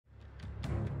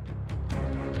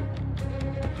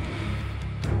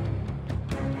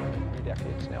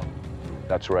decades now.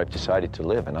 That's where I've decided to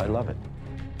live, and I love it.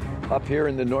 Up here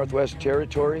in the Northwest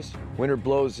Territories, winter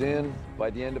blows in by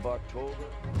the end of October.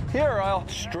 Here, I'll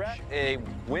stretch a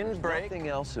windbreak. Nothing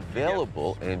else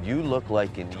available, and you look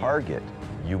like in Target,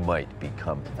 you might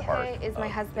become part. Okay, is my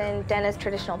husband Dennis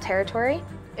traditional territory?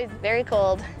 It's very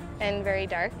cold and very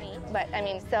dark, but I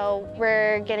mean, so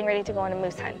we're getting ready to go on a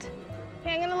moose hunt.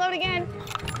 Okay, I'm gonna load again.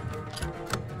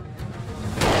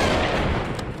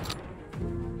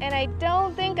 And I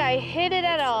don't think I hit it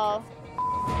at all.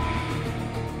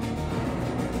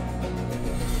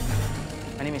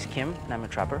 My name is Kim, and I'm a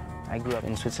trapper. I grew up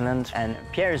in Switzerland, and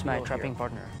Pierre is my trapping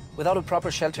partner. Without a proper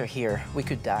shelter here, we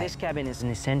could die. This cabin is an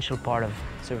essential part of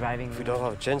surviving. If we don't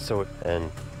have a chainsaw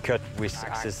and cut with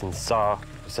axes and saw,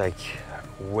 it's like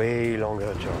way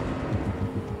longer job.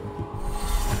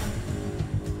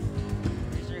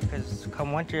 Because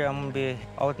come winter, I'm gonna be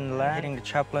out in the land, hitting the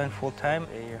trap line full time.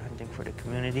 You're hunting for the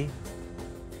community.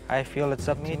 I feel it's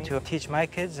up to me to teach my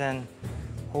kids, and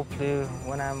hopefully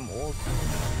when I'm old.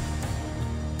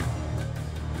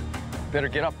 Better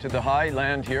get up to the high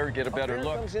land here, get a better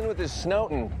look. Comes in with his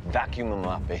snout and vacuum him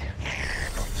up, eh?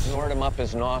 Snort him up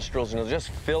his nostrils, and he'll just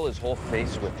fill his whole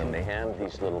face with them. They hand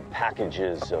these little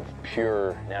packages of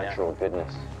pure natural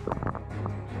goodness.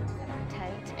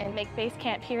 Tent and make base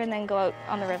camp here and then go out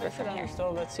on the river from here.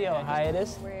 So let's see how high it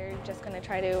is. We're just gonna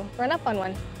try to run up on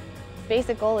one.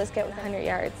 Basic goal is get 100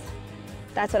 yards.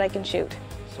 That's what I can shoot.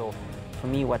 So for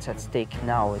me, what's at stake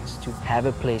now is to have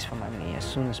a place for my money as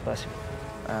soon as possible.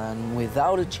 And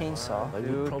without a chainsaw, I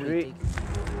would probably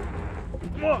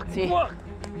take... See?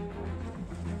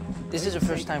 This is the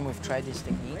first time we've tried this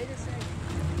technique.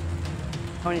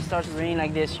 When it starts raining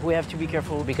like this, we have to be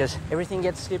careful because everything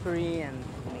gets slippery and...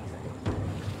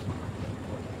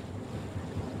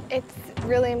 It's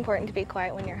really important to be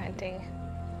quiet when you're hunting.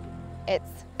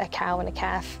 It's a cow and a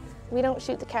calf. We don't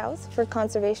shoot the cows for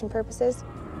conservation purposes.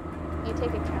 You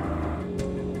take a cow.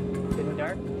 Getting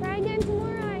dark? Try again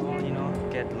tomorrow. You know,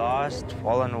 get lost,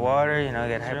 fall in the water, you know,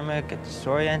 get hypothermic, get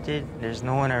disoriented. There's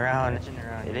no one around.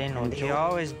 It ain't no joke. He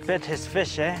always bit his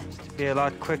fish, eh? Used to be a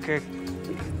lot quicker.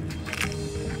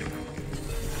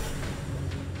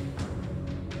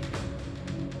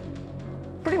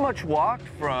 Pretty much walked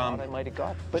from I might have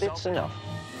got, but it's enough.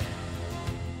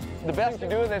 The best to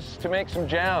do this is to make some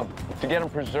jam, to get them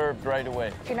preserved right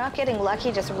away. If you're not getting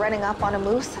lucky just running up on a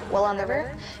moose while on the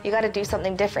river, you got to do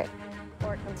something different.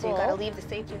 So you got to leave the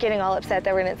safety. Getting all upset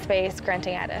that we're in its face,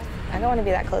 grunting at us. I don't want to be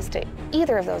that close to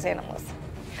either of those animals.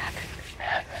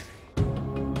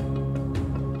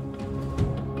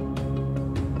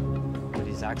 With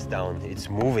his axe down, it's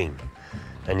moving,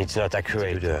 and it's not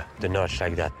accurate to the notch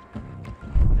like that.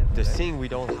 The thing we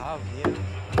don't have here.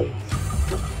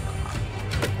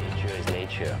 Nature is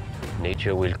nature.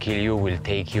 Nature will kill you, will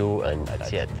take you, and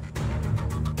that's it.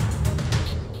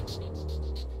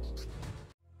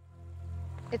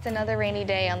 It's another rainy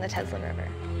day on the Teslin River.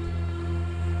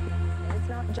 It's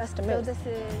not just a moose.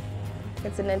 So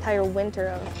it's an entire winter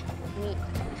of meat.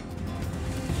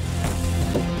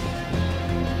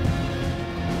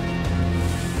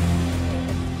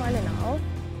 It's fun and all,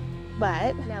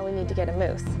 but now we need to get a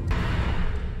moose.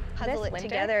 Huddle it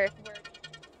together.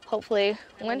 Hopefully,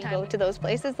 when you go to those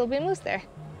places, there'll be a moose there.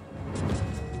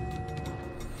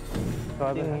 So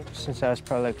I've been since I was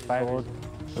probably like 5 years old.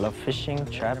 I love fishing,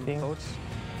 trapping.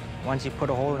 Once you put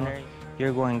a hole in there,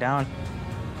 you're going down.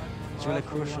 It's really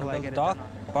crucial. Like a dock,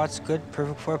 spot's good,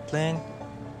 perfect for playing.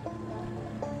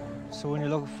 So when you're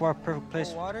looking for a perfect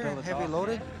place, water, heavy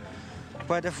loaded.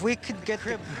 But if we could get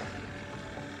crib,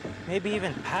 maybe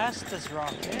even past this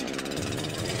rock,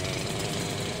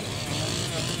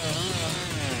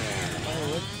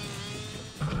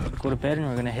 go to bed and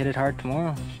we're gonna hit it hard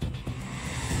tomorrow.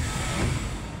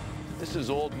 This is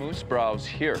old moose browse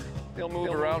here. They'll move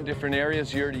around different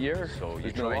areas year to year. So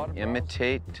you try and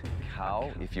imitate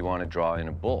cow if you want to draw in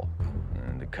a bull.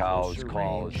 And the cow's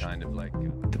call is kind of like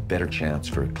the better chance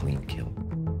for a clean kill.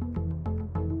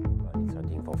 It's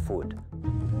hunting for food.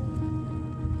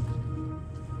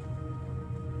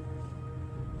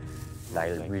 I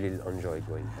really enjoy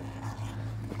going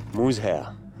hunting. Moose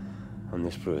hair on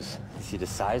the spruce. You see the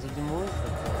size of the moose?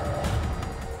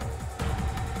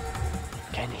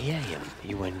 Can hear him.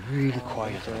 He went really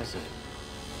quiet also.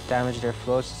 Damage their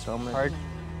floats, so hard.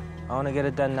 I want to get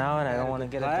it done now, and I don't want to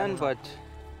get it done. But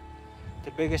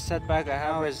the biggest setback I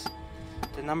have is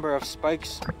the number of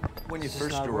spikes. When you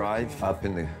first arrive up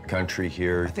in the country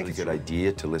here, I think it's a good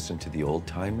idea to listen to the old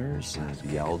timers and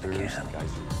the elders. And guys.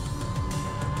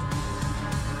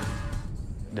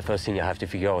 The first thing you have to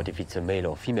figure out if it's a male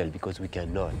or female, because we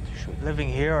cannot shoot. Living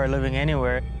here or living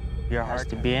anywhere, your heart has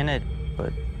to be in it.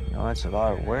 but you know, it's a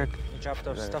lot of work. I dropped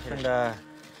off stuff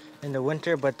in the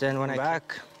winter, but then when I came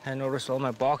back, I noticed all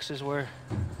my boxes were.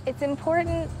 It's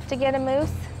important to get a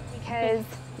moose because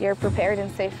you're prepared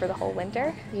and safe for the whole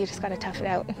winter. You just gotta tough it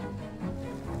out.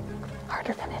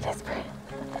 Harder than it is for him.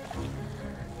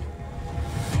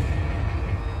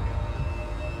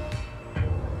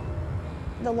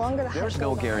 The longer the hunt There's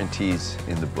no guarantees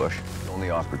in the bush, only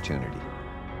opportunity.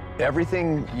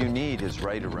 Everything you need is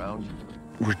right around you.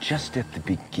 We're just at the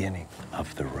beginning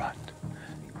of the rut.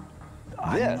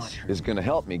 This is going to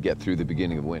help me get through the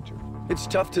beginning of winter. It's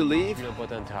tough to leave, It's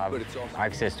important to have but it's also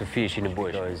access to fish in the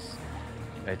bush because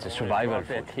it's a survival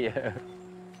fit here.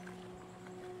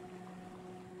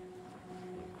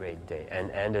 Great day,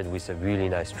 and ended with a really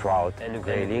nice trout and a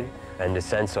grayling, and the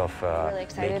sense of really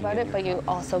excited about it, but you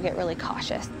also get really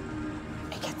cautious.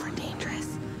 It gets more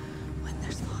dangerous when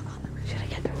there's fog on the roof. Should I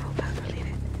get the rope out or leave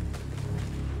it?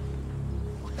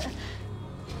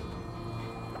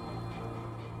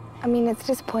 I mean, it's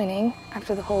disappointing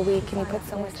after the whole week, and you put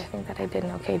so much. I think that I did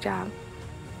an okay job.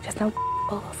 Just no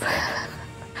bulls.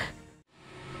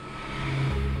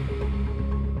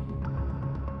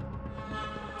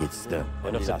 It's the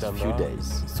last few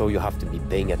days, so you have to be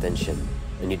paying attention,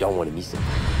 and you don't want to miss it.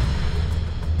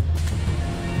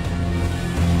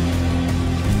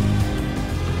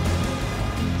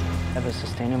 Have a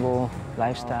sustainable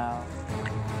lifestyle.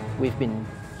 We've been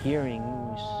hearing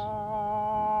moose.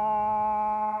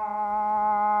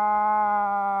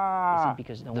 Is it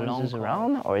because no one is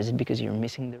around, or is it because you're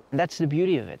missing the... That's the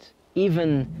beauty of it.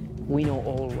 Even we know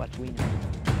all what we know.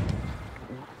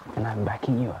 And I'm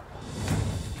backing you up.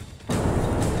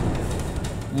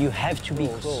 You have to be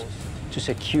close to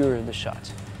secure the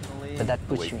shot, but that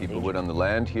puts you in people danger. would on the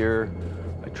land here.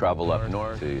 I travel up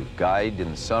north to guide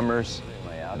in the summers,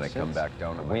 and I come back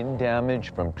down. Wind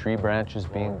damage from tree branches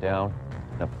being down,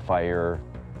 a fire,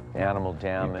 animal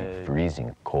damage,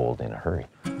 freezing cold in a hurry.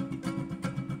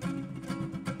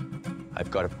 I've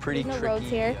got a pretty There's no tricky... roads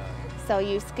here, so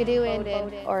you skidoo in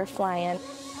or fly in.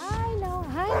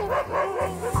 Hi.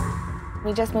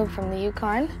 We just moved from the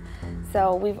Yukon,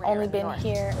 so we've only been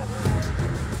here.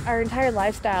 Our entire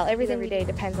lifestyle, every day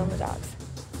depends on the dogs.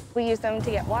 We use them to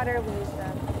get water, we use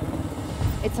them.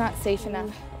 It's not safe enough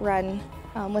to run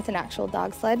with an actual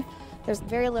dog sled. There's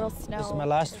very little snow. This is my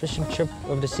last fishing trip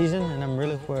of the season, and I'm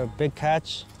really for a big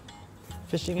catch.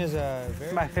 Fishing is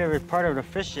my favorite part of the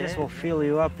fishing. This will fill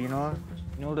you up, you know.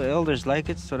 You know, the elders like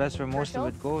it, so that's where most of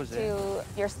it goes. To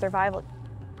your survival.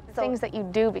 Things that you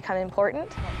do become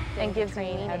important and gives you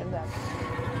meaning.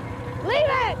 Leave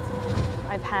it!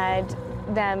 I've had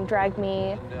them drag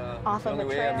me off of a trail. The only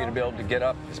way I'm going to be able to get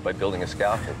up is by building a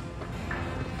scaffold.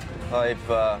 I've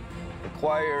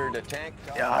acquired a tank.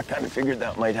 Yeah, I kind of figured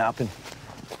that might happen.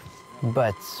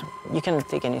 But you cannot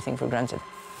take anything for granted,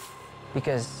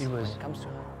 because it was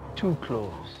too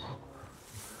close.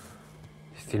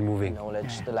 Still moving.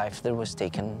 Acknowledge the life that was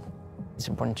taken. It's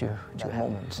important to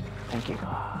have moments. Thank you.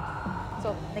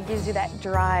 So it gives you that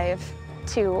drive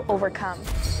to overcome.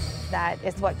 That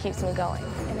is what keeps me going.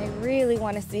 And I really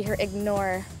want to see her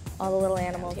ignore all the little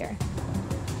animals here.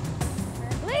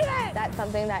 Leave it! That's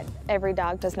something that every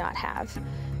dog does not have.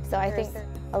 So I think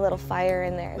a little fire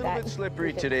in there. A little bit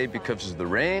slippery today because of the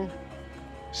rain,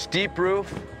 steep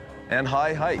roof, and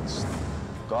high heights.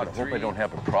 God, I hope I don't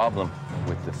have a problem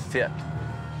with the fit.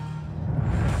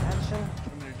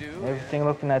 Everything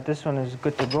looking at this one is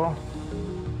good to go.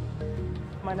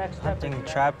 My next hunting,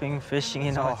 trapping, fishing,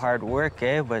 you know, hard work,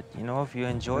 eh? But, you know, if you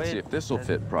enjoy Let's see it... if this will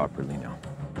fit properly now.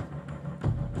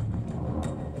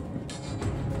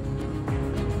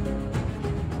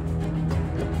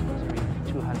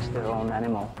 To hunt their own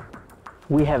animal.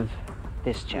 We have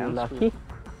this chance. Lucky.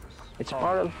 It's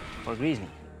part of our reason.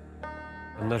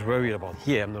 I'm not worried about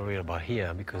here. I'm not worried about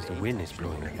here because the wind is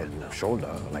blowing on your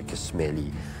shoulder like a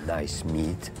smelly, nice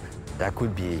meat. That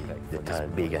could be the kind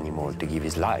of big animal to give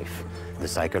his life. The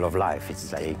cycle of life.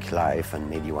 It's like life, and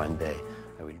maybe one day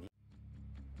I will.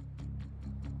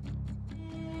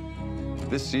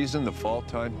 This season, the fall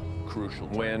time, crucial.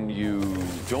 When you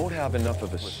don't have enough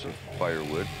of a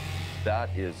firewood, that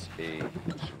is a...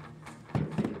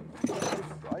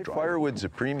 Firewood's a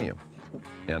premium.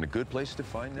 And a good place to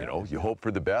find that. You know, you hope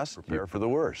for the best, prepare for the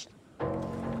worst.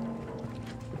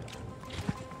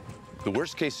 The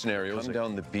worst case scenario is I'm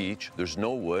down the beach, there's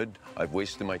no wood, I've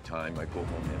wasted my time, I go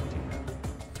home empty.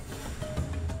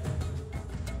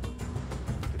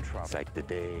 It's like the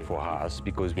day for us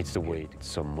because it's the weight, it's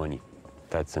some money.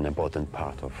 That's an important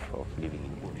part of living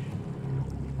in bush.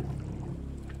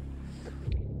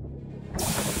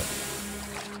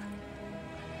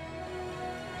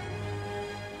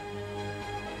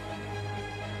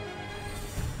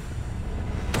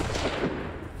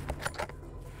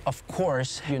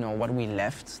 course, you know, what we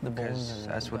left, the bones.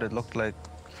 That's what it looked like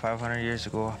 500 years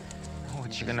ago.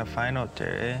 What you gonna find out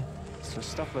there, eh? So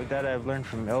stuff like that I've learned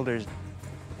from elders.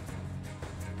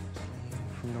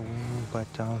 From the womb, but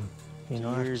you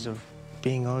know, years of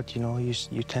being out, you know,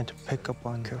 you tend to pick up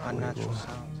on unnatural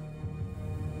sounds.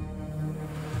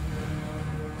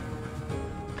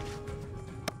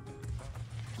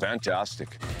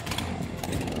 Fantastic.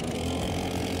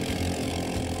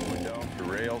 Going down the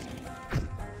rails,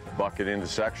 bucket into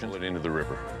section, it into the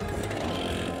river.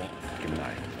 Good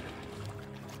night.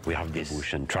 We have this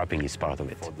bush, and trapping is part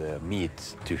of it. For the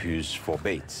meat to use for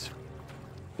baits.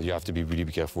 You have to be really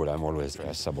careful. I'm always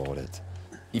stressed about it.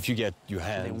 If you get your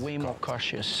hands... They're way more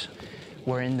cautious.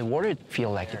 Where in the water, it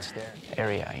feels like it's their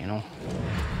area, you know?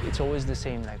 It's always the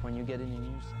same, like when you get in the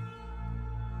news.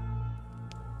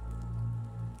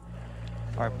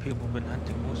 Our people have been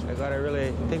hunting moose. I gotta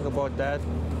really think about that.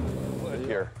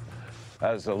 Here,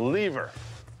 as a lever.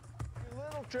 A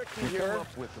little tricky here.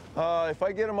 If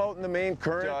I get them out in the main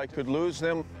current, I could lose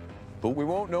them, but we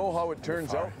won't know how it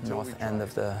turns out. North end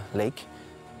of the lake,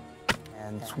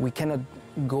 and we cannot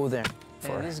go there.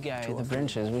 For this guy, the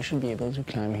branches, we should be able to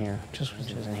climb here, just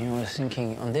branches. And here I was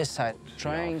thinking on this side,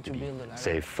 trying to build a ladder.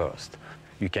 Safe first.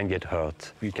 You can get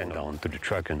hurt. You can go down to the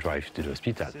truck and drive to the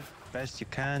hospital. Best you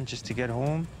can just to get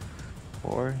home,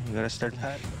 or you gotta start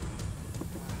packing.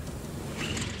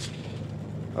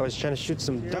 I was trying to shoot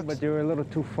some ducks, but they were a little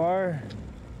too far.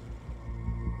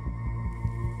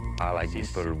 I like this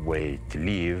simple way to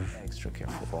live. Extra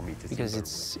careful for me because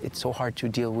it's so hard to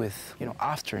deal with, you know,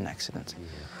 after an accident.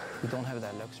 We don't have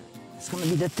that luxury. It's gonna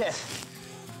be the test.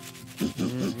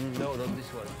 No, not this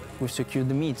one. We've secured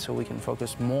the meat, so we can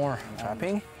focus more on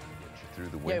trapping. Through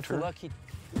the Yeah, if we're winter. lucky.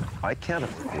 I can't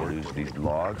afford to use these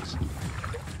logs.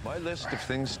 My list of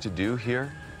things to do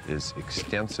here is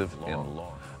extensive and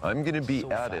long. I'm going to be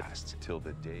at it till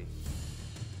the day.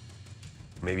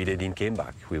 Maybe they didn't came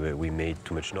back. We made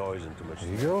too much noise and too much...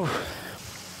 There you go.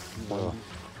 Well,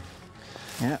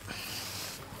 Yeah.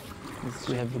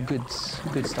 We have a good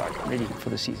start, ready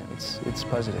for the season. It's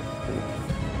positive.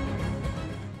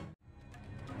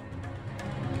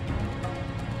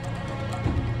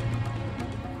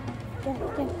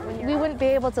 We wouldn't be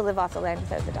able to live off the land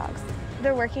without the dogs.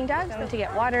 They're working dogs, so to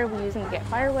get water, we use them to get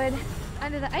firewood.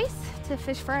 Under the ice to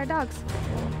fish for our dogs.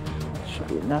 Should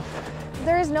be enough.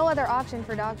 There is no other option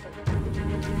for dog food.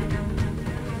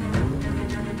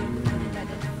 That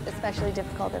is especially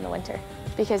difficult in the winter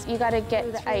because you got to get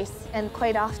through the ice, and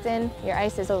quite often your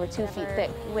ice is over 2 feet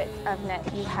thick width of net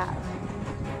you have.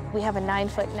 We have a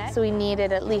 9-foot net, so we need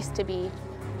it at least to be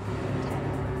 10.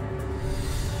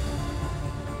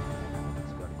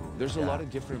 There's a lot of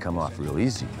different... Come off real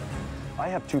easy. I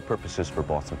have two purposes for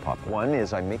Boston Pop. One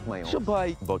is I make my own. She'll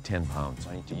buy about 10 pounds.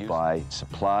 I need to buy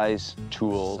supplies,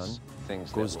 tools,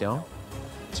 things goes down.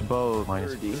 It's about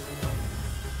 -30.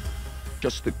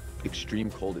 Just the extreme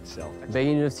cold itself.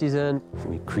 beginning of season,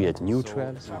 we create new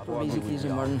trails. Basically, it's a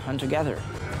modern hunter-gatherer,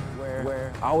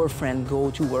 where our friend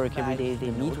go to work every day.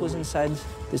 The meat was inside.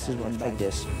 This is one like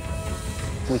this.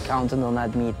 We counted on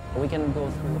that meat. We can go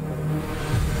through.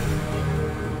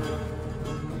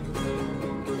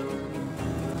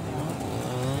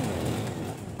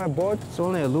 My boat, it's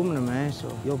only aluminum, eh? So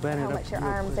you'll bend it How up. much your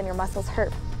arms and your muscles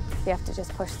hurt. You have to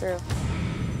just push through.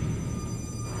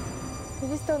 We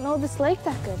just don't know this lake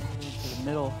that good. The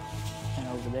middle and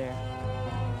over there.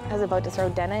 I was about to throw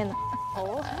Denna in the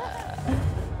hole.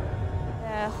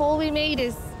 The hole we made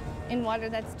is in water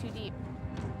that's too deep.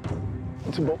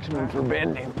 It's a boxman for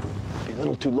bending. A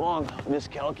little too long,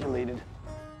 miscalculated.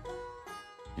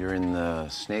 You're in the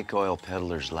snake oil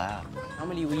peddler's lab.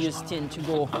 Normally, we use tin to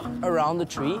go around the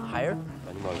tree higher.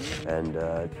 And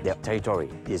their territory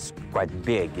is quite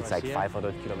big. It's like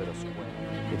 500 kilometers square.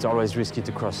 It's always risky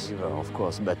to cross the river, of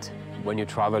course, but when you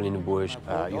travel in the bush,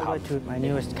 you have... to my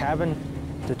newest cabin.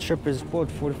 The trip is about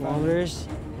 40 kilometers.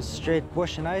 It's straight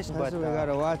bush and ice, but we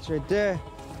gotta watch right there.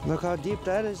 Look how deep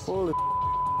that is. Holy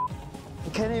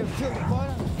you can't even feel the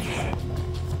bottom.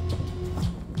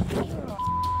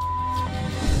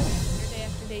 Day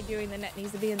after day doing the net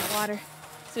needs to be in the water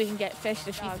so we can get fish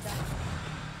to feed them.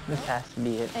 This has to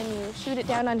be it. And you shoot it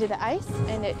down onto the ice,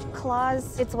 and it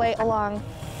claws its way along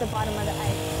the bottom of the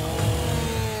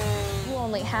ice. You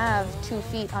only have 2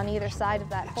 feet on either side of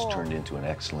that hole. It's turned into an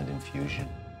excellent infusion.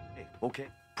 Okay.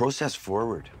 Process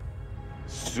forward.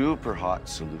 Super hot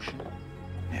solution.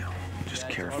 Now, just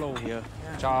careful.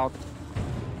 Ciao.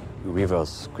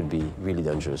 Rivers could be really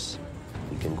dangerous.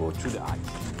 You can go through the ice.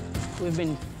 We've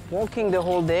been walking the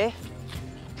whole day,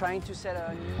 trying to set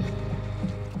a...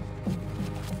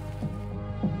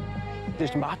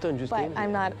 But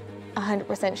I'm not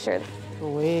 100% sure. Go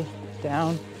way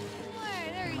down.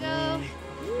 There we go.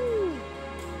 Woo.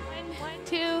 1,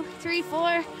 2, 3,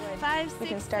 4, 5, 6. We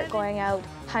can start going out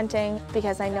hunting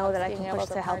because I know that I can push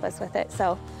to help us with it.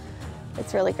 So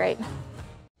it's really great.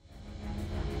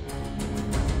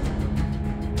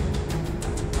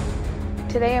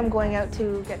 Today I'm going out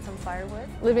to get some firewood.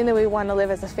 Living the way we want to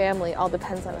live as a family all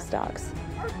depends on us dogs.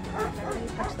 The second you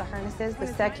touch the harnesses, the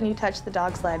second you touch the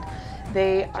dog sled,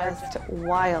 they are just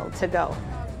wild to go.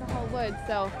 The whole wood,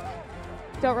 so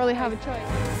don't really have a choice.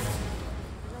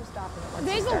 No stopping it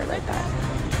once you start like that.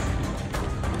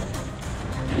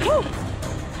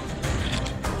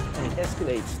 And it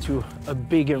escalates to a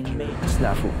bigger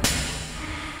snafu.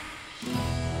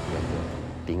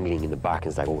 Dingling in the back,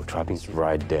 it's like, oh, trapping's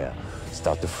right there.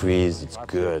 Start to freeze, it's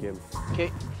good.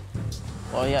 Okay.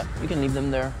 Well, yeah, you can leave them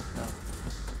there. No.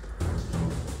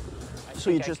 So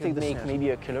you just take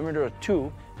maybe a kilometer or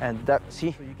two, and that,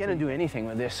 see, you cannot do anything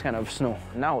with this kind of snow.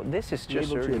 Now, this is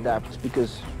just to adapt,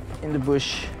 because in the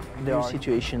bush, there are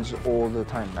situations all the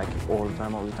time, like all the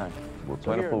time. We're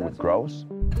plentiful with grouse.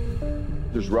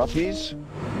 There's roughies,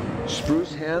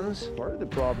 spruce hens. Part of the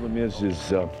problem is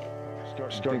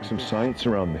starting some science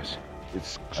around this.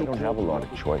 I don't have a lot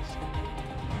of choice.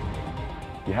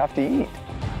 You have to eat.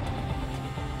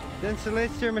 It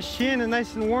insulates your machine and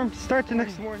nice and warm to start the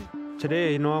next morning.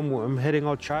 Today, you know, I'm heading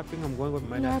out shopping. I'm going with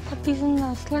my dad. Put these in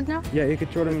the sled now? Yeah, you can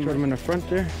throw them in the front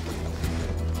there.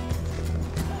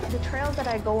 The trails that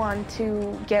I go on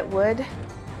to get wood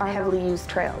are heavily used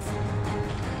trails.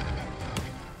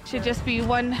 Should just be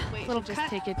one little cut. Just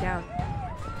take it down.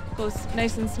 Goes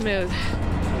nice and smooth.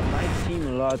 It might seem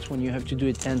a lot when you have to do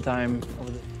it 10 times,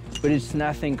 but it's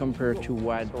nothing compared to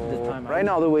what the time. Right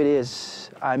now, the way it is,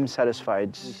 I'm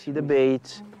satisfied. You see the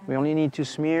bait. We only need to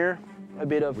smear a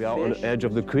bit of We are fish. on the edge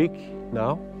of the creek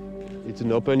now. It's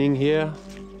an opening here,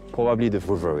 probably the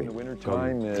river. In the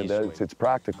wintertime, it's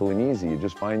practical and easy. You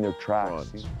just find their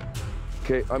tracks.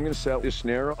 Okay, I'm going to set this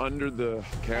snare under the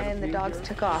canopy. And the dogs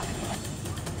took off.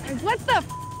 What the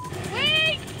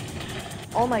wait!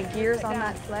 All my gear's on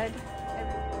that sled.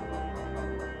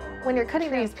 When you're cutting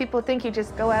these, people think you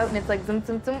just go out and it's like zoom,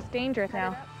 zoom, zoom. It's dangerous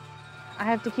now. I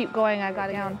have to keep going. I got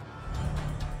it down.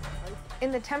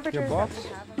 In the temperatures Your that box?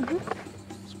 we have,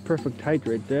 It's perfect height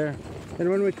right there. And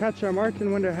when we catch our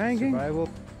marten when they're hanging, survival.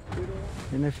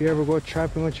 And if you ever go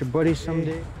trapping with your buddies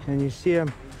someday and you see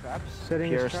them setting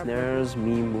Pierre his trap, snares,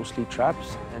 me mostly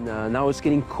traps. And now it's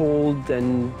getting cold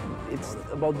and it's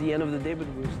about the end of the day, but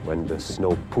we're When the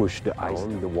snow push the ice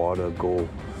on, the water go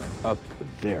up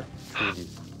There.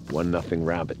 1-0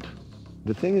 rabbit.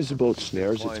 The thing is about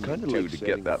snares, it's kind of like to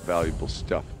get that valuable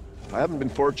stuff. I haven't been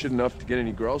fortunate enough to get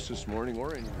any grouse this morning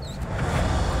or any.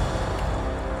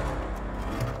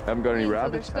 Haven't got any So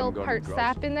rabbits. there's still haven't got any part grouse.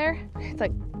 sap in there. It's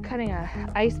like cutting a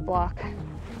ice block.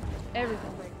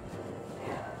 Everything breaks.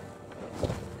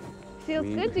 Feels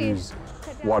We good to use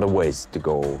waterways to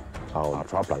go our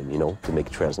trap line, you know, to make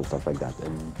trails and stuff like that.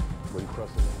 And when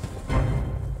crossing,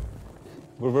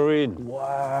 we're very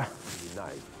wow.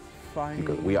 nice Fine.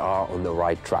 because we are on the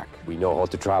right track. We know how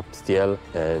to trap still,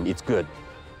 and it's good.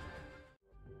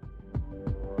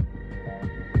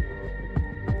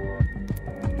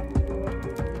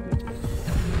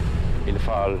 In the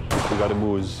fall, we got a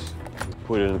moose,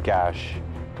 put it in cache,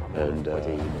 and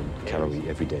calorie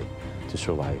every day to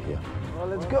survive here. Well,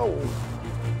 let's go.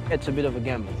 It's a bit of a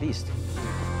gamble, at least.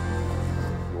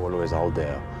 You're always out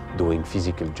there doing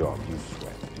physical job. You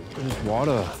sweat. There's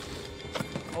water.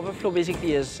 Overflow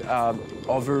basically is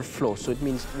overflow, so it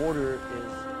means water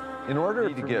is... In order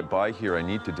to get by here, I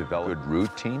need to develop a good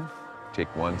routine.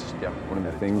 Take one step. One of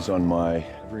the things on my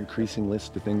ever-increasing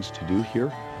list of things to do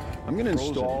here, I'm going to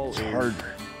install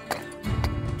harder.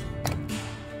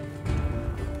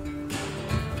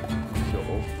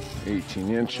 So 18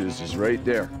 inches is right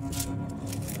there.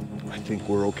 I think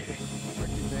we're okay.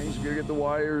 Things, we gotta get the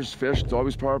wires fished. It's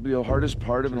always probably the hardest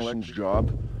part of an electrician's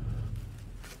job.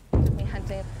 me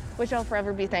hunting, which I'll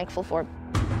forever be thankful for.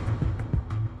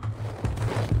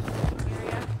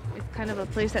 It's kind of a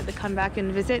place that they come back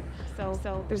and visit.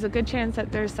 So there's a good chance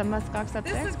that there's some muskox up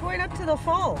there. This is going up to the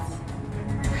falls.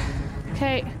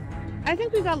 Okay, I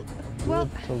think we got, well,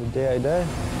 till the day I die.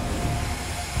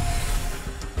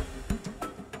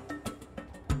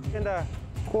 In the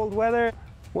cold weather,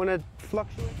 when it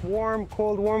fluctuates, warm,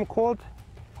 cold,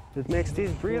 it makes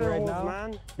these breather holes,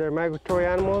 man. They're migratory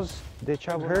animals. They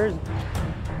travel herds.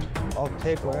 I'll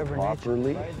take wherever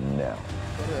Properly nature now.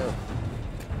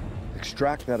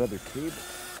 Extract that other cable.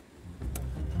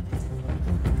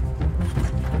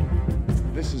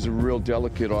 This is a real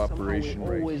delicate operation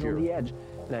right always here. on the edge,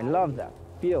 and I love that.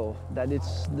 feel that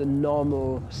it's the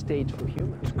normal state for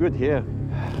humans. It's good here.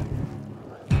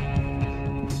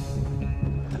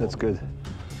 That's good.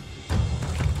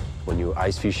 When you're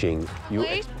ice fishing, you...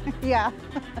 Yeah.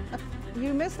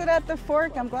 You missed it at the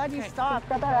fork. I'm glad you stopped.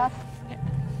 Got that off.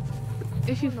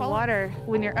 If you fall in the water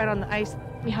when you're out on the ice,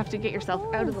 you have to get yourself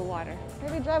out of the water.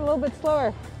 Maybe drive a little bit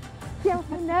slower. Yeah,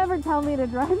 never tell me to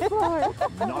drive slower.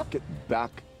 Knock it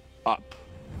back up.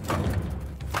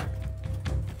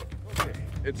 Okay,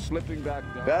 it's slipping back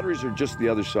down. Batteries are just the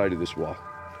other side of this wall.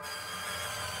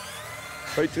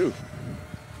 Right, too.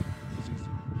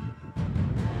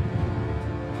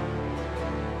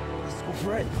 Let's go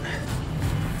for it.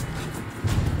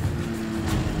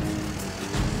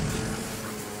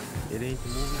 It ain't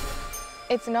moving.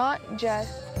 It's not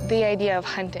just the idea of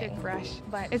hunting, Brush,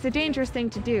 but it's a dangerous thing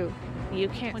to do. You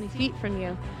can't 20 feet from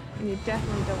you, and you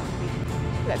definitely don't want to be.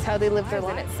 That's how they live their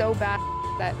life. And it's so bad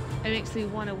that it makes me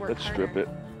want to work Let's harder. strip it.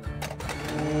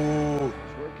 Oh,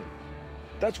 it's working.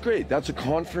 That's great. That's a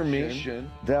confirmation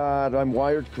that I'm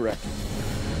wired correctly.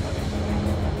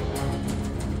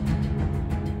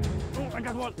 Oh, I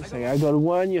got one. I got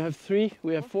one, you have three,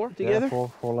 we have four together? Yeah,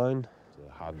 four line.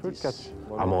 Have this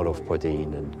amount of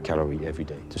protein and calorie every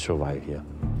day to survive here.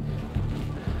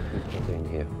 Protein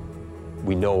here.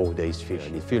 We know there is fish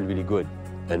and it feels really good,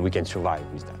 and we can survive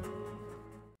with that.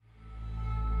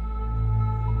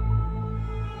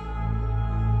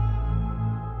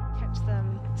 Catch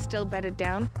them still bedded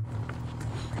down.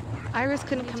 Iris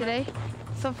couldn't come today,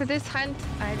 so for this hunt,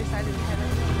 I decided to head in.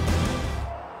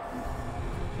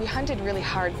 we hunted really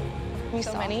hard. We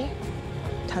saw many,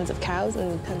 tons of cows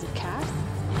and tons of calves.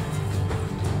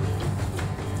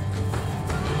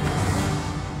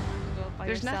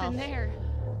 There's nothing there.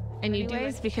 And you do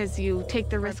it because you take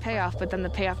the risk payoff, but then the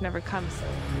payoff never comes.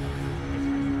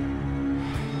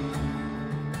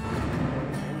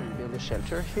 Build a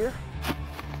shelter here.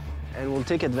 And we'll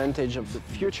take advantage of the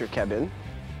future cabin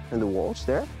and the walls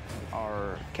there.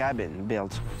 Our cabin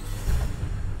built.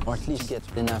 Or at least get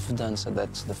enough done so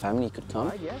that the family could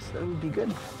come. I guess that would be good.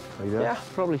 Like that? Yeah,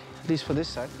 probably. At least for this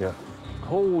side. Yeah.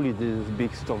 Holy, this is a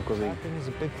big storm coming. Camping is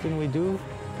a big thing we do.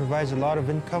 Provides a lot of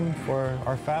income for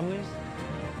our families.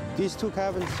 These two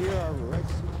cabins here are right.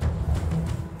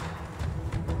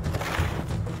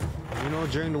 You know,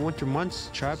 during the winter months,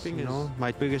 trapping is,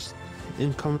 my biggest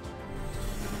income.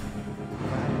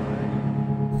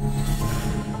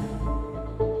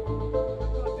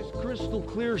 This crystal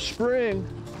clear spring,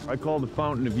 I call the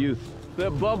fountain of youth,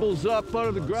 that bubbles up out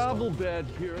of the gravel bed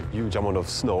here. Huge amount of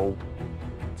snow.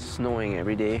 It's snowing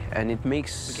every day, and it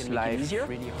makes life easier.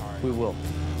 Really hard. We will.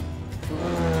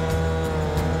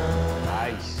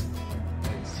 Nice. I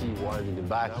can see one in the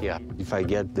back here. If I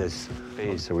get this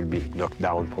face, I will be knocked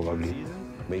down probably.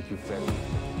 Make you fail.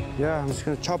 Yeah, I'm just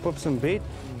gonna chop up some bait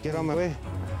and get on my way.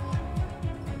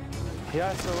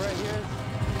 Yeah, so right here.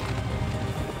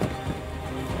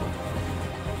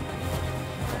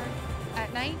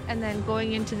 At night, and then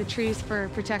going into the trees for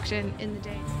protection in the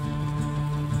day.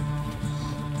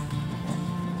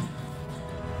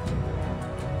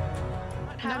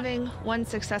 Having one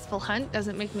successful hunt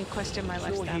doesn't make me question my Snow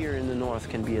lifestyle. here in the north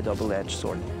can be a double-edged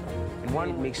sword. And one,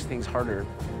 it makes things harder.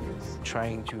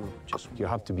 Trying to just You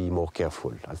have to be more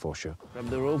careful, that's for sure. grab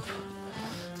the rope.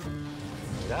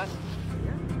 That?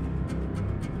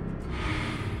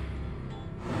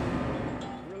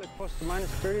 Really close to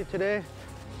 -30 today.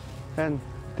 And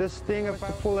this thing, if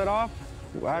I pull it off,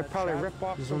 I'd probably rip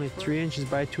off. It's only 3 inches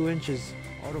by 2 inches.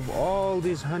 Out of all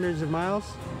these hundreds of miles,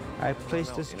 I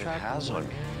placed this And trap. it has on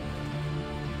me.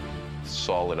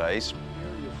 Solid ice.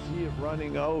 You'll see it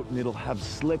running out and it'll have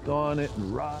slick on it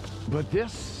and rot. But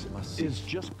this is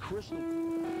just crystal.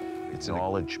 It's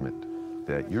acknowledgement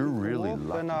that you're really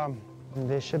lucky. And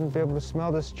they shouldn't be able to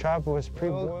smell this trap. It was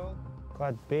pre-boiled.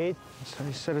 Got bait. That's how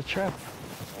you set a trap.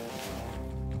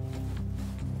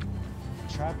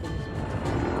 Trapping.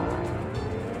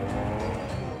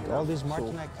 All these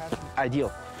martinite catch.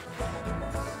 Ideal.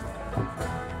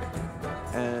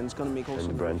 And it's gonna make also And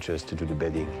the branches to do the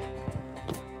bedding.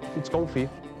 It's comfy.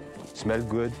 Smell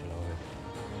good.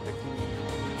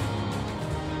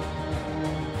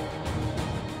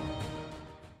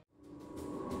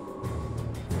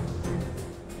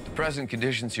 The present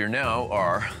conditions here now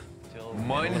are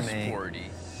 -40.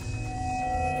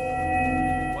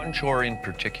 One chore in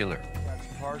particular. That's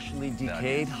partially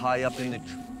decayed high up in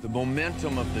The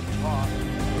momentum of the top.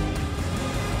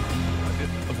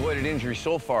 I've avoided injury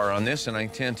so far on this, and I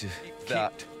intend to keep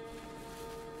that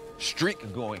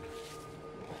streak going.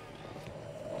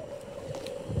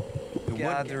 The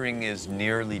gathering is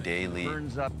nearly daily.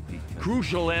 Burns up the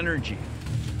crucial energy.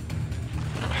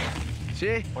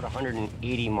 See? About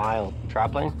 180-mile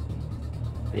trap line.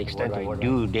 The extent I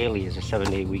do daily is a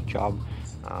 7-day-week job.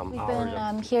 We've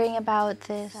been hearing about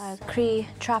this Cree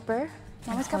trapper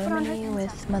in harmony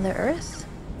with Mother Earth.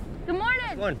 Good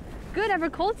morning. Good. Good. Ever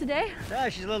cold today? Yeah,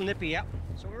 she's a little nippy, yeah.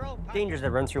 So we're all dangers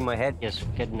that run through my head is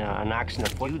getting an axe in the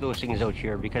foot. Do those things out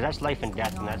here because that's life and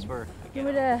death, and that's where. You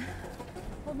want me to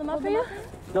hold them up for you?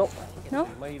 No. No?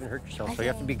 You might even hurt yourself, so you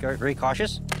have to be very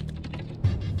cautious.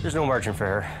 There's no margin for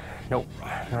her. Nope,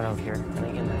 not out here. And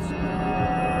again, that's...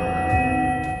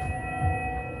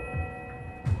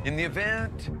 In the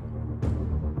event,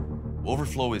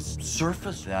 overflow is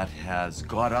surface that has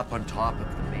got up on top of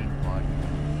the main body.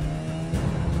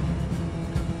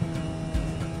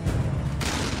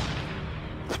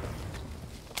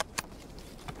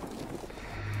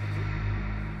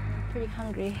 Pretty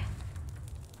hungry.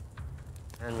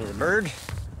 Hand me the bird.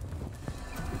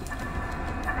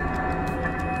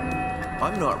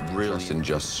 I'm not really in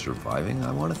just surviving.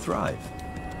 I want to thrive.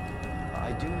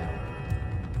 I do.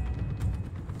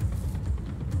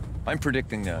 I'm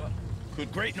predicting that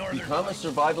could Great Northern become a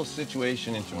survival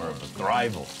situation into more of a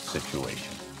thrival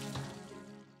situation.